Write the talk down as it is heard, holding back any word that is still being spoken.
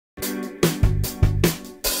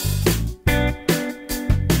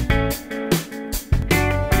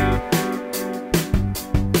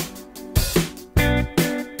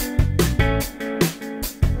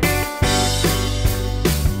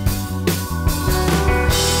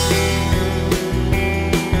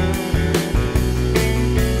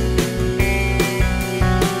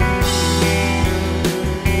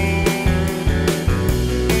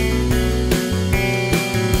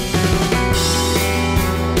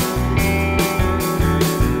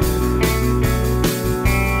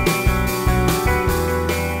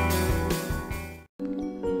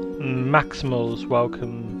Maximals,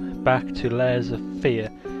 welcome back to Layers of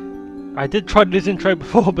Fear. I did try this intro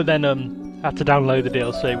before, but then had to download the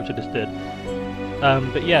DLC, which I just did.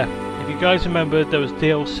 But yeah, if you guys remember, there was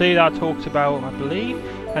DLC that I talked about, I believe,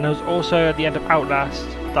 and there was also at the end of Outlast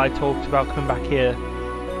that I talked about coming back here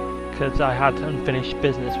because I had unfinished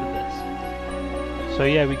business with this. So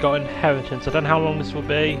yeah, we got Inheritance. I don't know how long this will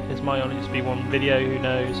be. This might only just be one video, who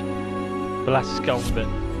knows. But let's just get on with it.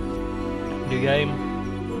 New game.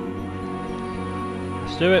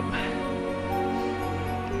 Let's do it.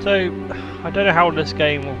 So, I don't know how this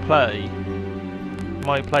game will play.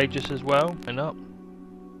 Might play just as well, why not?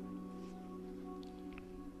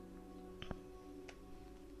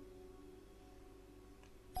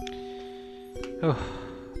 Oh,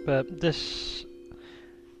 but this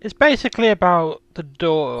is basically about the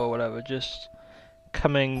daughter or whatever, just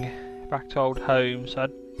coming back to old home. So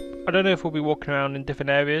I don't know if we'll be walking around in different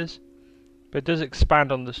areas, but it does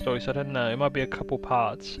expand on the story, so I don't know. It might be a couple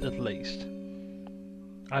parts at least.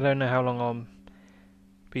 I don't know how long I'll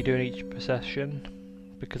be doing each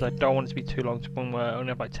procession, because I don't want it to be too long to the point where I only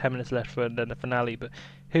have like 10 minutes left for then the finale, but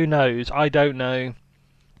who knows? I don't know.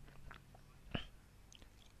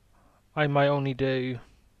 I might only do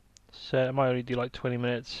like 20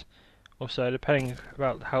 minutes or so, depending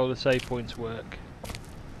about how the save points work.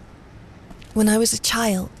 When I was a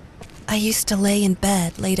child, I used to lay in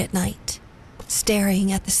bed late at night,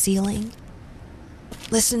 staring at the ceiling,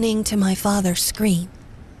 listening to my father scream.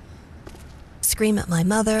 Scream at my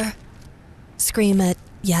mother, scream at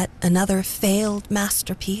yet another failed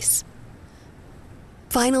masterpiece.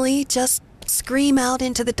 Finally, just scream out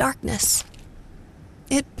into the darkness.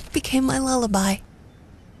 It became my lullaby.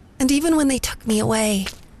 And even when they took me away,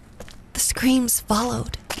 the screams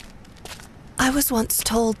followed. I was once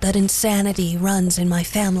told that insanity runs in my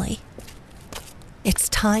family. It's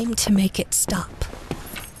time to make it stop.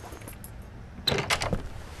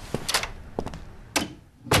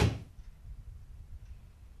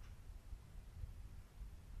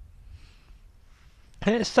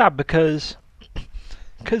 And it's sad because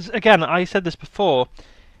again, I said this before,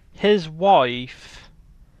 his wife,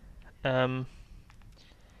 we're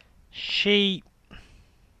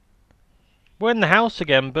in the house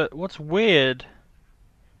again, but what's weird,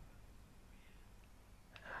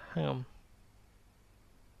 hang on,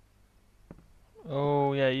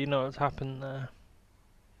 oh yeah, you know what's happened there.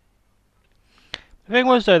 The thing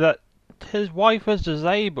was though that his wife was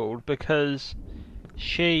disabled because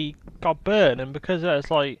she got burned, and because of that, it's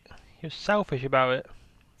like he was selfish about it.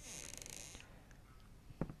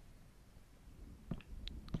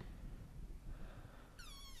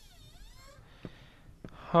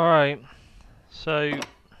 Alright, so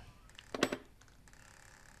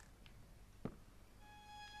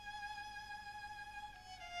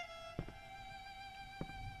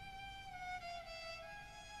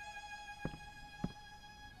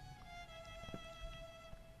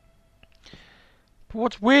but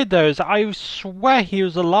what's weird though is that I swear he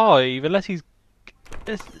was alive, unless he's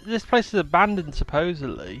this place is abandoned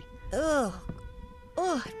supposedly. Ugh.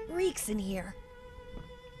 Ugh, it reeks in here.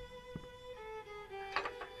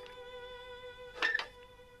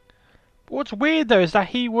 What's weird though is that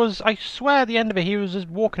he was, I swear at the end of it, he was just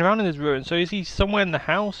walking around in his ruin. So is he somewhere in the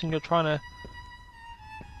house and you're trying to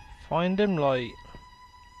find him, like,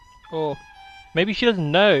 or maybe she doesn't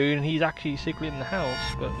know and he's actually secretly in the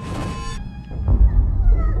house, but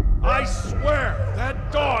I swear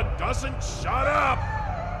that dog doesn't shut up!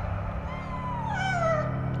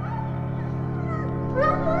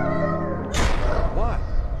 What?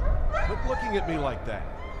 Quit looking at me like that.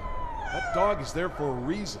 That dog is there for a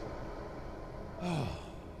reason. Oh,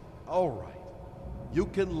 all right. You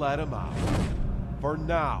can let him out. For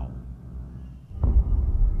now.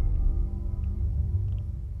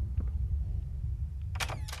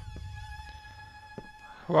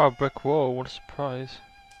 wow, brick wall, what a surprise.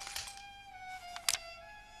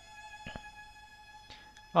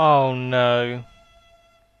 Oh no.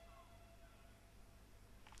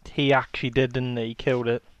 He actually did, didn't he? He killed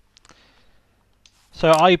it.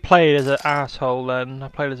 So I played as an asshole then. I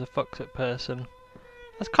played as a fucked-up person.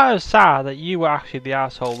 That's kind of sad that you were actually the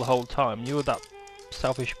asshole the whole time. You were that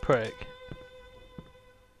selfish prick.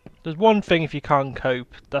 There's one thing if you can't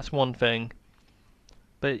cope, that's one thing.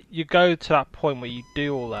 But you go to that point where you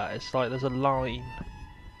do all that, it's like there's a line.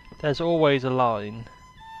 There's always a line.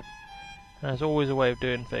 And there's always a way of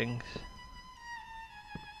doing things.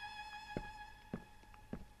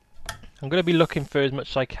 I'm going to be looking for as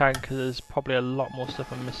much as I can because there's probably a lot more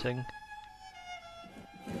stuff I'm missing.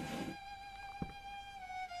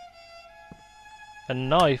 A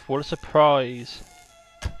knife, what a surprise.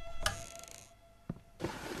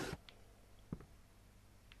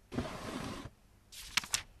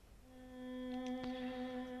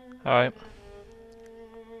 Alright.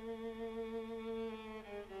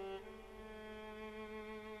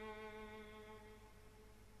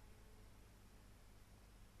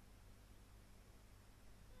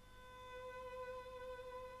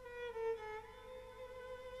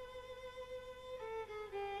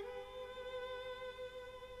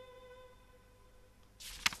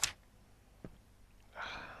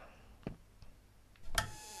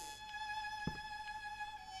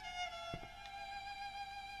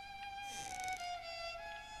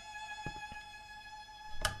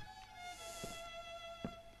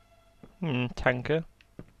 Tanker.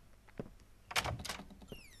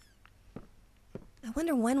 I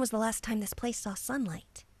wonder when was the last time this place saw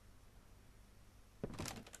sunlight?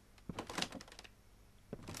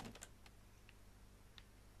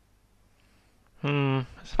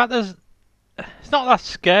 It's the fact there's... It's not that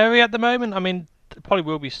scary at the moment. I mean, it probably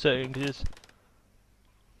will be soon, because...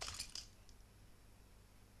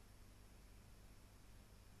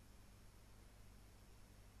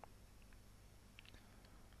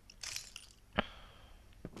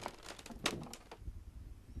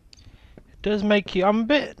 It does make you... I'm a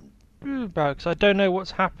bit... about, because I don't know what's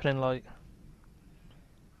happening, like...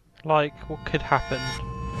 Like, what could happen?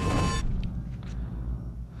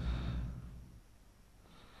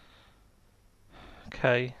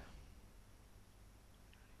 Okay.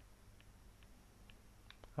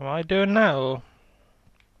 Am I doing that, or...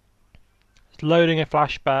 It's loading a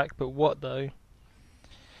flashback, but what, though?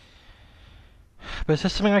 But is there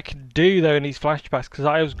something I could do, though, in these flashbacks? Because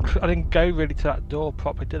I didn't go really to that door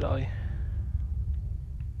properly, did I?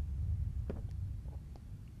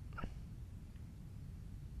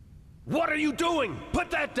 What are you doing? Put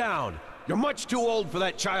that down! You're much too old for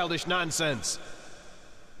that childish nonsense.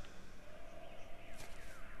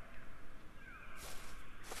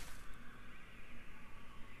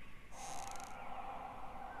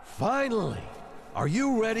 Finally! Are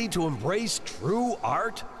you ready to embrace true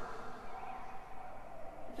art?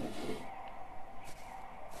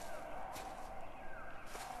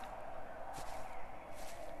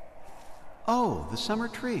 Oh, the summer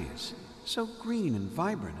trees. So green and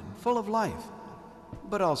vibrant and full of life,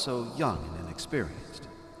 but also young and inexperienced.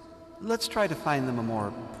 Let's try to find them a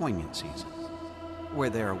more poignant season,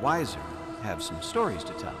 where they're wiser, have some stories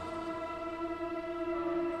to tell.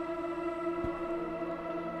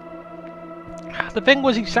 The thing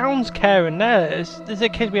was, he sounds caring there. Is it a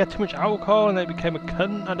case we had too much alcohol and they became a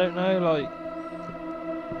cunt? I don't know, like...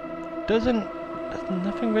 There's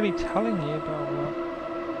nothing really telling you about that.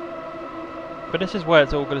 But this is where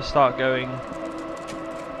it's all going to start going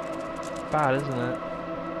bad, isn't it?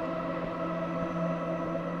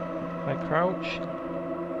 Can I crouch?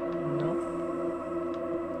 No.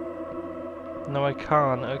 No, I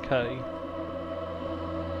can't. Okay.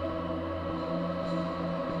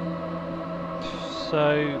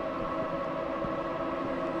 So...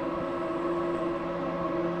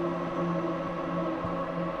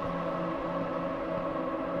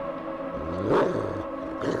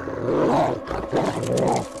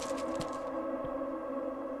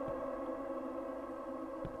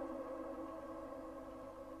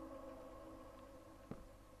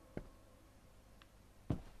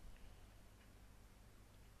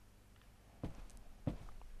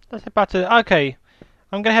 Let's head back to... Okay,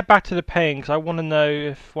 I'm going to head back to the pain because I want to know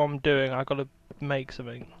if what I'm doing, I've got to make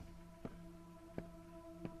something.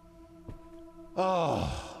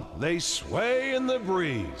 Oh, they sway in the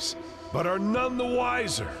breeze, but are none the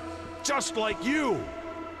wiser, just like you.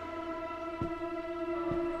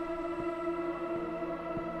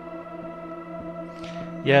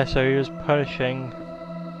 Yeah, so he was punishing...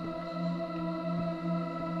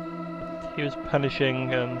 He was punishing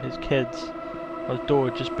his kids. His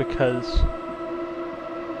daughter just because...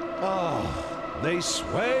 Oh, they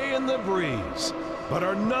sway in the breeze, but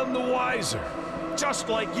are none the wiser, just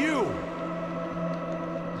like you.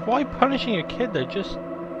 Why punishing a kid though? Just...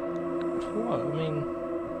 For what? I mean...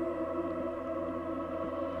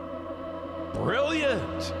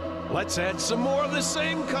 Brilliant! Let's add some more of the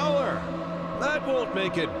same color. That won't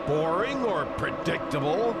make it boring or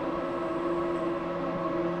predictable.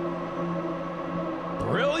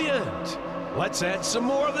 Brilliant! Let's add some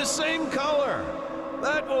more of the same color.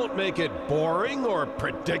 That won't make it boring or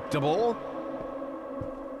predictable.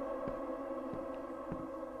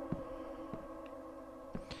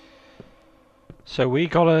 So we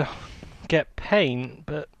gotta get paint,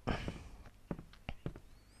 but...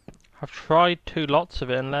 I've tried lots of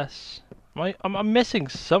it unless... I'm missing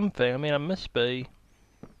something. I mean, I must be.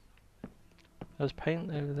 There's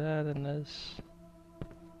paint over there, then there's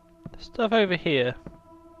stuff over here.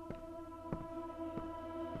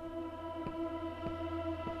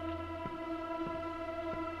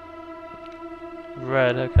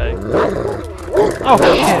 red, okay. Oh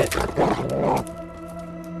shit!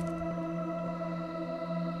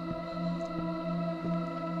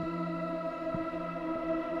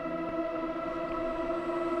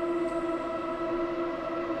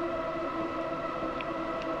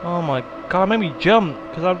 Oh my god, it made me jump,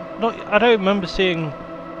 because I don't remember seeing...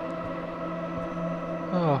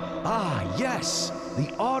 Oh. Ah, yes!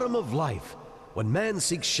 The autumn of life, when man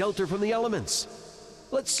seeks shelter from the elements.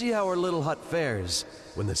 Let's see how our little hut fares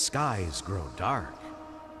when the skies grow dark.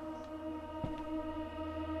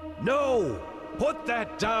 No! Put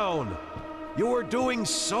that down! You are doing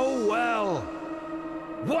so well!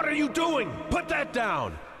 What are you doing? Put that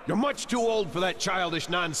down! You're much too old for that childish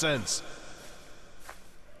nonsense.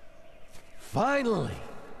 Finally!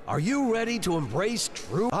 Are you ready to embrace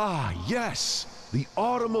true... Ah, yes! The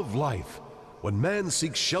autumn of life, when man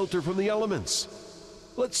seeks shelter from the elements.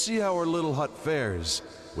 Let's see how our little hut fares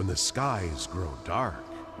when the skies grow dark.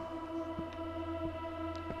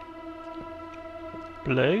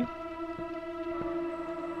 Blue?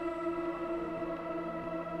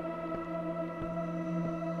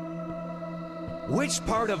 Which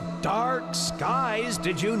part of dark skies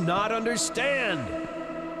did you not understand?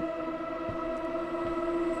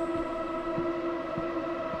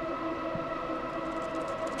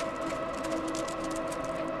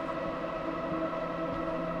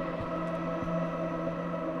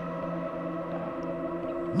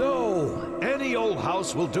 No, any old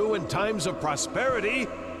house will do in times of prosperity.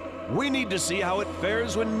 We need to see how it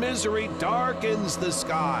fares when misery darkens the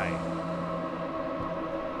sky.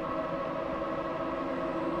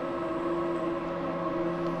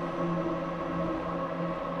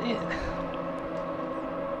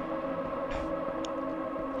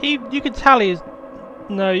 You can tell he's...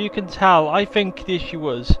 No, you can tell. I think the issue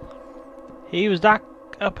was... He was that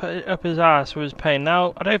up his ass with his pain.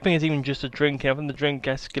 Now, I don't think it's even just a drinking. I think the drink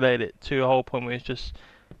escalated to a whole point where it's just...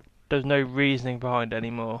 There's no reasoning behind it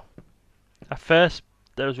anymore. At first,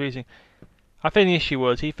 there was reasoning. I think the issue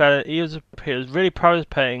was he was really proud of his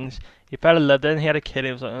paintings. He fell in love, then he had a kid, and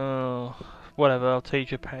he was like, oh, whatever, I'll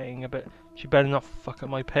teach you painting, but she better not fuck up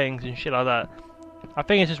my paintings and shit like that. I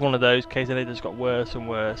think it's just one of those cases, and it just got worse and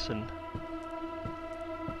worse, and...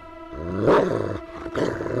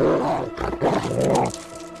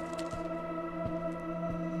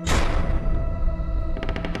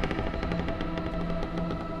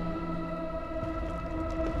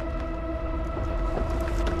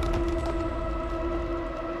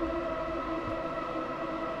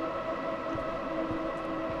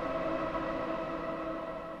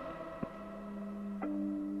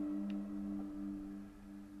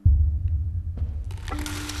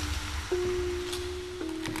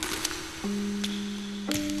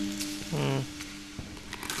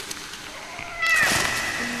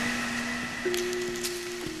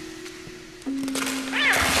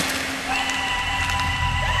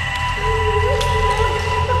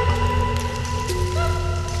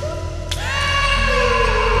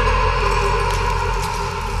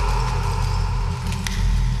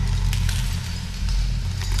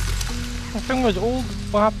 The thing was, all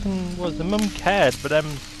what happened was the mum cared, but it's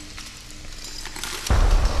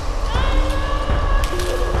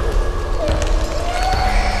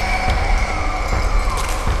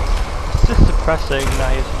just depressing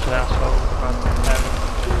that he's such an asshole.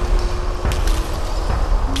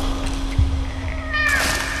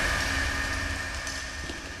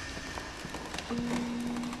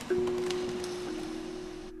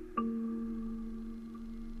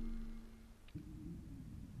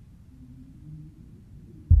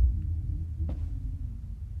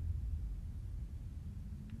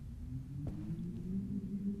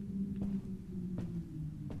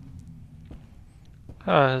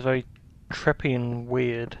 Oh, it's very trippy and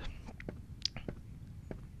weird.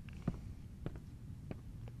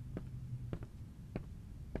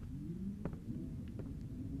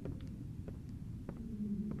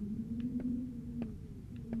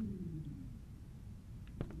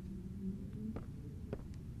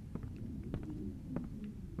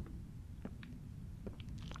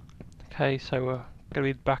 Okay, so we're gonna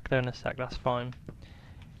be back there in a sec, that's fine.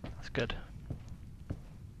 That's good.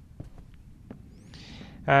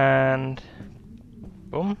 And...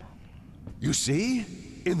 boom. You see?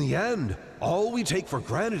 In the end, all we take for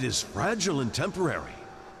granted is fragile and temporary.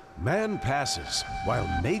 Man passes, while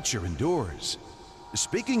nature endures.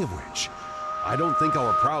 Speaking of which, I don't think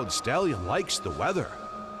our proud stallion likes the weather.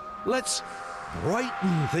 Let's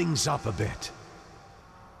brighten things up a bit.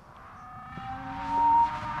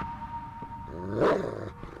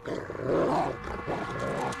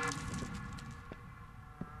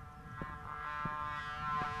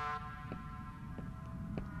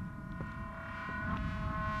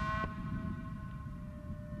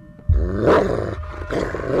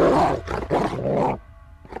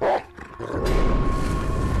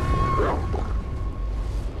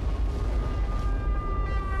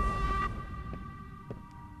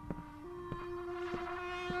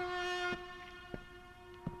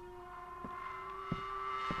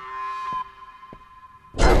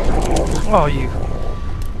 Oh, you.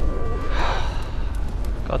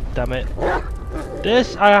 God damn it.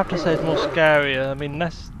 This, I have to say, is more scarier. I mean,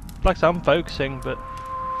 that's like I said, I'm focusing, but.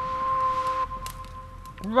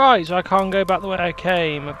 Right, so I can't go back the way I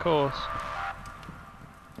came, of course.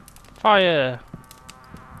 Fire!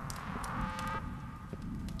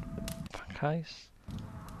 Okay.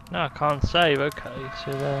 No, I can't save, okay,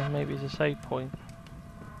 so maybe it's a save point.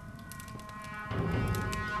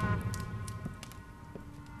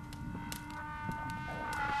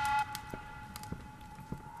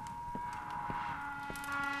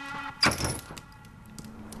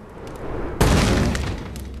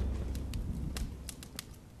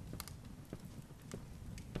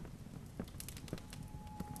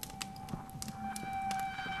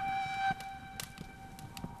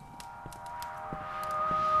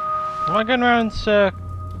 Am I going around in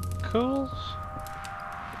circles?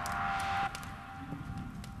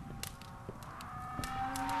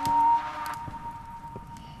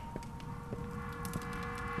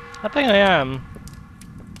 I think I am.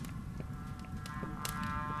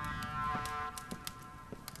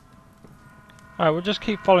 Alright, we'll just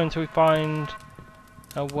keep following until we find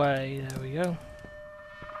a way. There we go.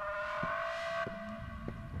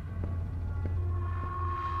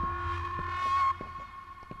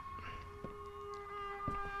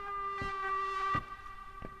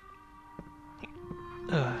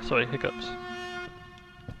 Sorry, hiccups.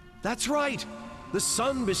 That's right! The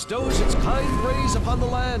sun bestows its kind rays upon the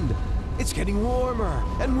land. It's getting warmer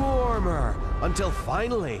and warmer until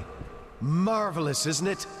finally... Marvelous, isn't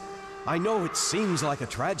it? I know it seems like a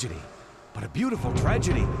tragedy, but a beautiful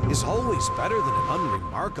tragedy is always better than an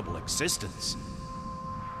unremarkable existence.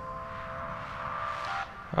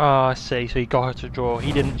 Oh, I see. So he got her to draw.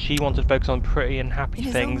 He didn't. She wanted to focus on pretty and happy In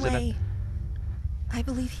his things. own way, I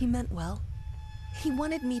believe he meant well. He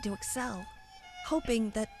wanted me to excel, hoping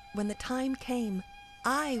that when the time came,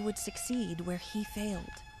 I would succeed where he failed.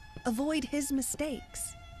 Avoid his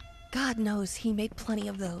mistakes. God knows he made plenty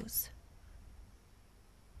of those.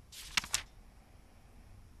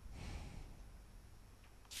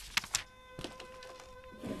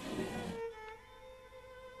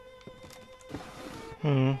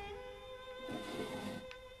 Hmm.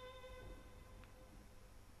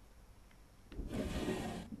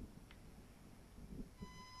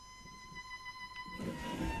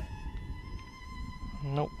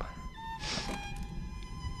 Nope.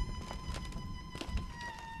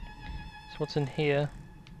 So what's in here?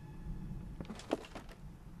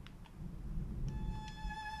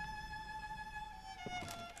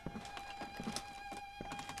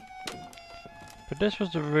 But this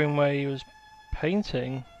was the room where he was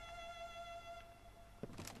painting.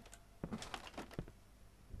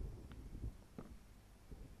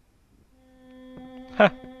 Huh.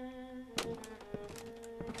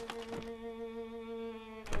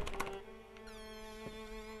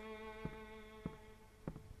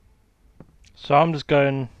 So I'm just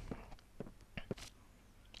going...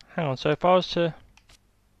 Hang on, so if I was to...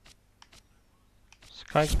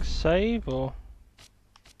 Can I save, or...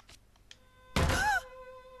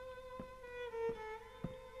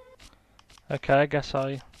 Okay, I guess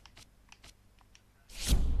I...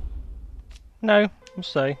 No, we'll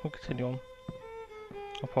stay. We'll continue on.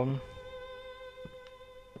 No problem.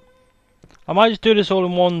 I might just do this all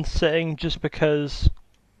in one sitting, just because...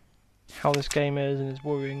 how this game is, and it's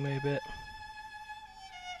worrying me a bit.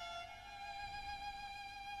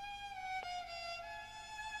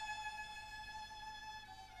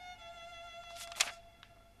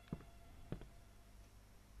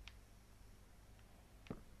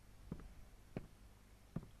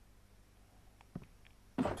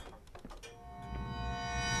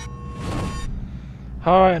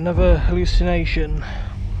 Alright, another hallucination.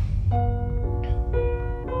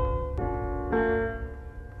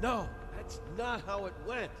 No, that's not how it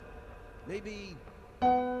went. Maybe...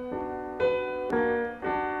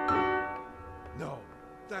 No,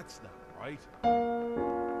 that's not right.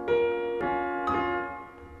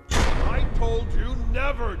 I told you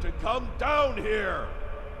never to come down here!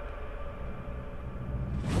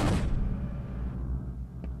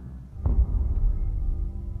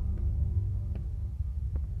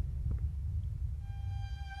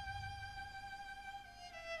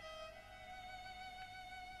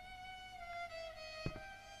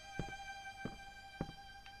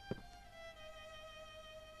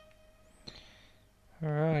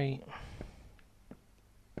 Right.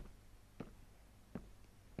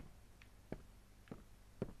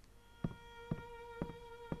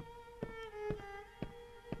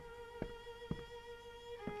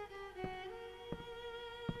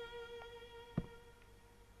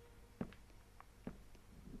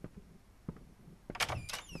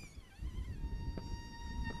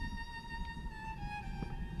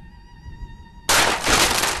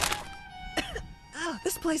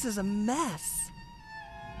 place is a mess.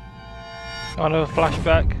 Oh, another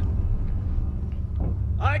flashback.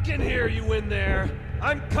 I can hear you in there.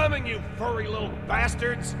 I'm coming, you furry little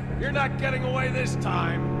bastards. You're not getting away this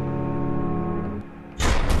time.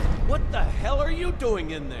 What the hell are you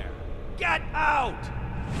doing in there? Get out!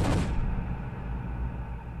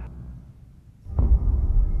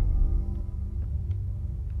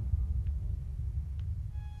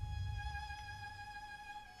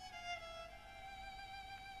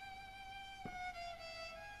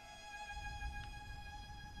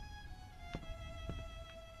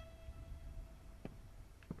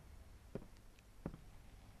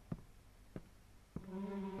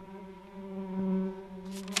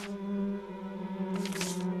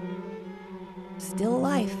 Still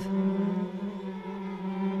alive.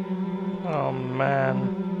 Oh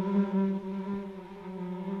man.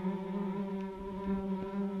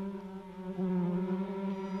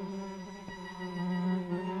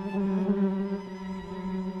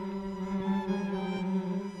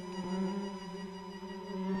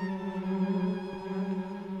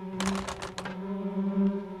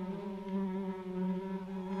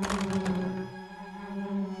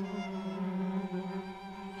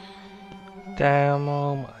 Damn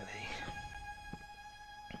almighty.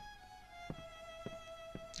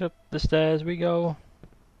 Up the stairs we go.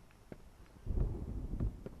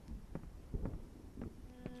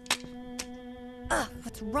 Ugh,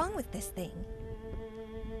 what's wrong with this thing?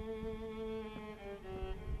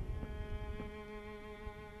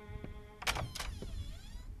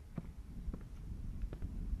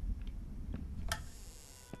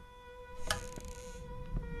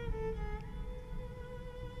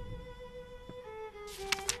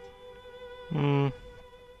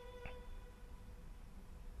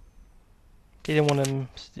 He didn't want him.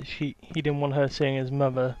 He didn't want her seeing his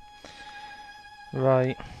mother.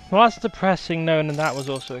 Right. Well, that's depressing, knowing that was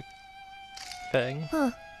also a thing.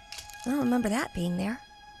 Huh. I don't remember that being there.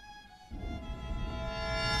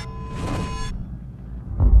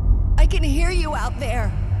 I can hear you out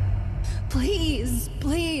there. Please,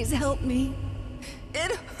 please help me.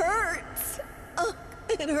 It hurts. Ugh,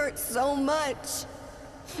 it hurts so much.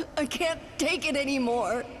 I can't take it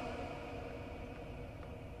anymore.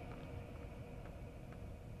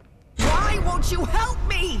 Why won't you help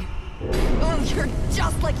me? Oh, you're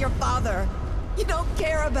just like your father. You don't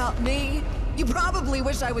care about me. You probably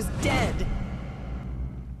wish I was dead.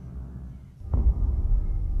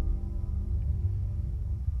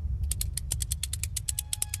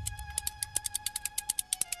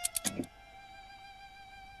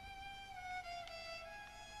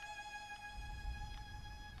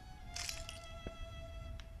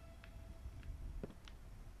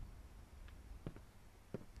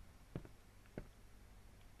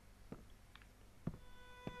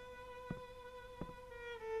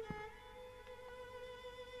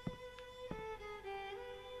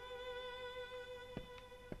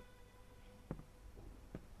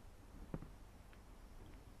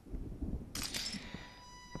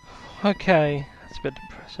 Okay, that's a bit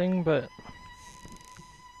depressing, but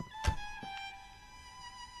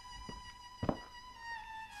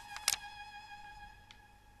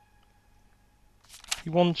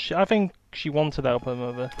I think she wanted to help her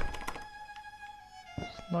mother.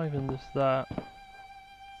 It's not even just that.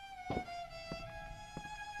 It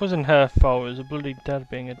wasn't her fault. It was a bloody dad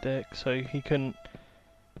being a dick. So he couldn't.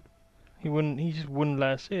 He just wouldn't let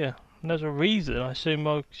her see her. And there's a reason. I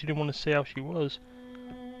assume she didn't want to see how she was.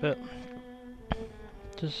 But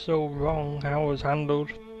just so wrong how it was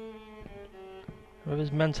handled. With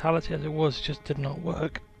his mentality as it was, it just did not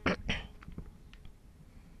work.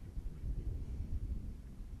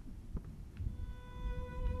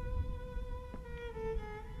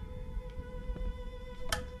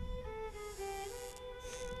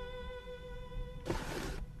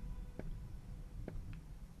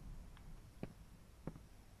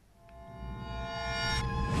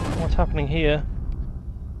 What's happening here?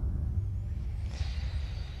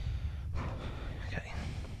 Okay.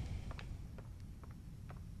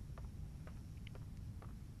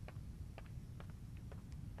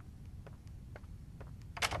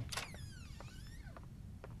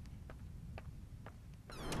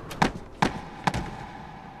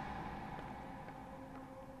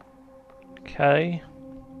 Okay.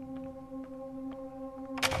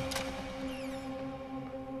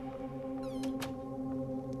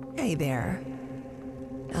 Hey there.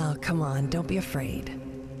 Oh, come on, don't be afraid.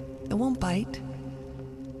 It won't bite.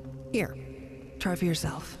 Here, try for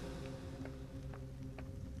yourself.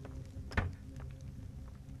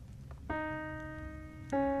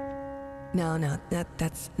 No,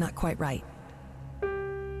 that's not quite right.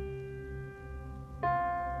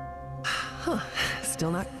 still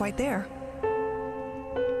not quite there.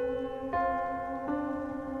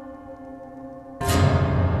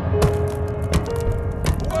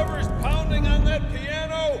 Whoever's pounding on that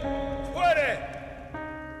piano, quit it!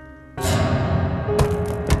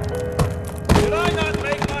 Did I not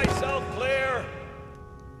make myself clear?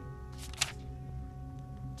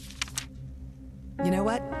 You know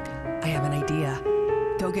what? I have an idea.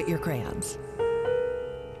 Go get your crayons.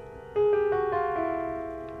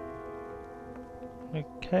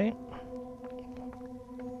 Okay.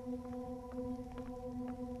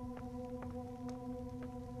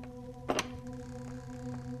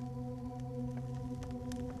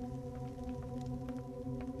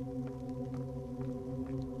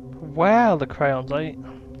 Wow, the crayons, eh?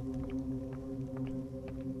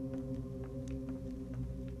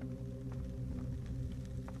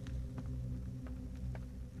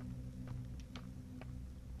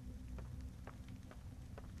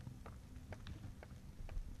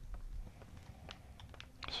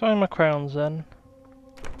 Find my crayons then.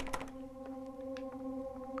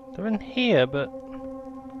 They're in here, but oh,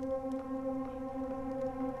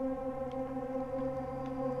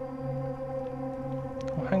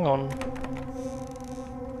 hang on.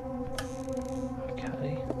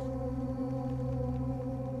 Okay.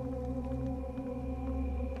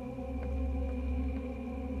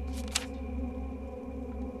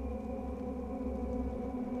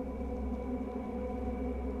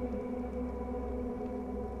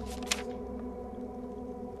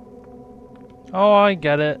 Oh, I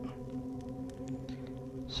get it.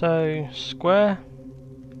 So, square.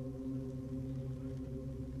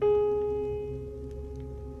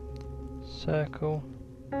 Circle.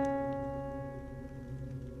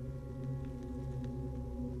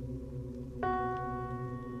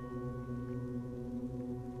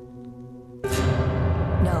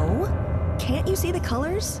 No? Can't you see the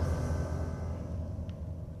colors?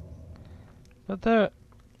 But there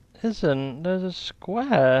isn't. There's a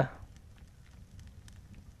square.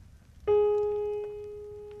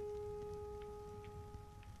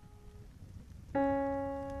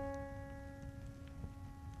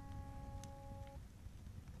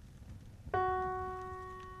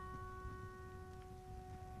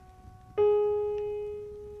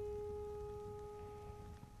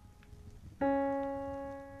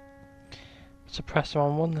 Suppress them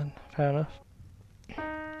on one then, fair enough.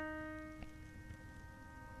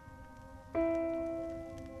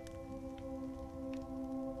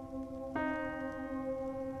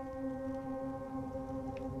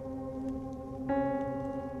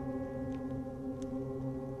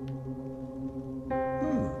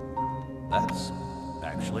 That's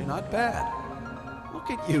actually not bad. Look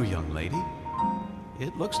at you, young lady.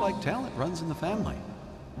 It looks like talent runs in the family.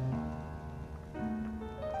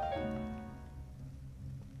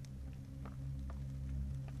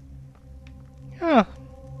 Yeah.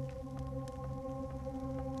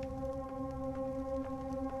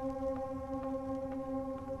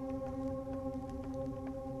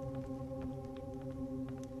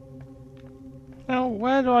 Now,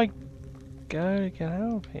 where do I go to get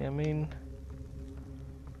out of here? I mean,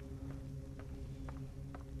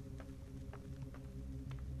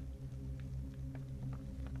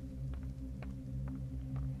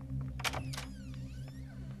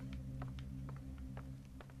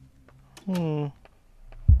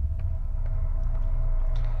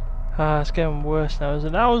 ah, it's getting worse now, isn't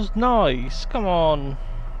it? That was nice. Come on.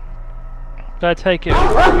 Did I take it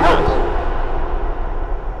with every nice,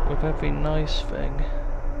 with every nice thing?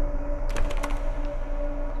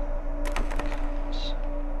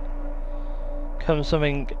 Comes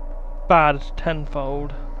something bad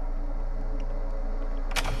tenfold.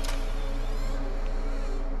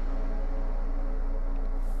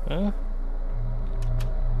 Huh?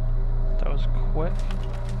 That was quick.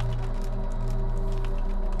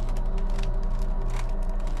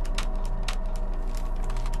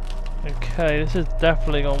 Okay, this is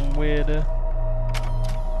definitely gone weirder.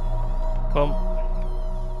 Come on.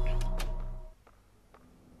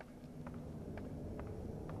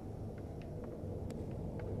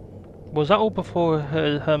 Was that all before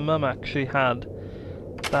her mum actually had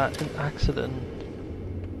that accident?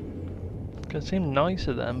 It seemed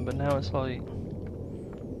nicer then, but now it's like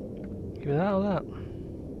either that or that.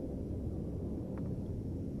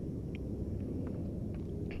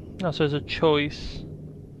 Oh, so there's a choice.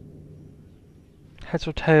 Heads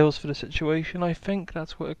or tails for the situation, I think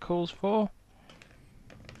that's what it calls for.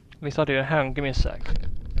 At least I do. Hang on, give me a sec.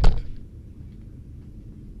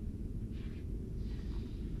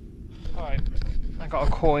 Alright, I got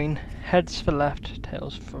a coin. Heads for left,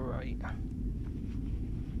 tails for right.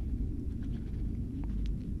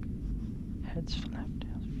 Heads for left,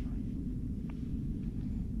 tails for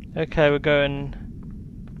right. Okay, we're going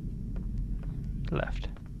left.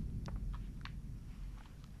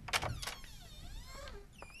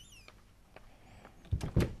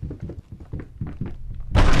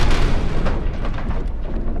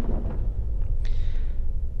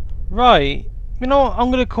 Right, you know what,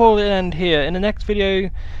 I'm going to call it an end here. In the next video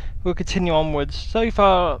we'll continue onwards. So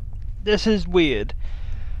far this is weird.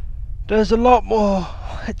 There's a lot more.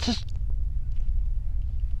 It's just,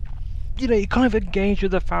 you know, you kind of engage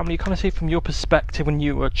with the family, you kind of see from your perspective when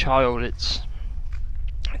you were a child. It's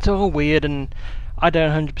all weird, and I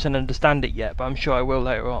don't 100% understand it yet, but I'm sure I will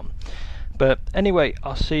later on. But anyway,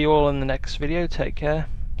 I'll see you all in the next video. Take care.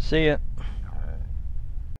 See ya.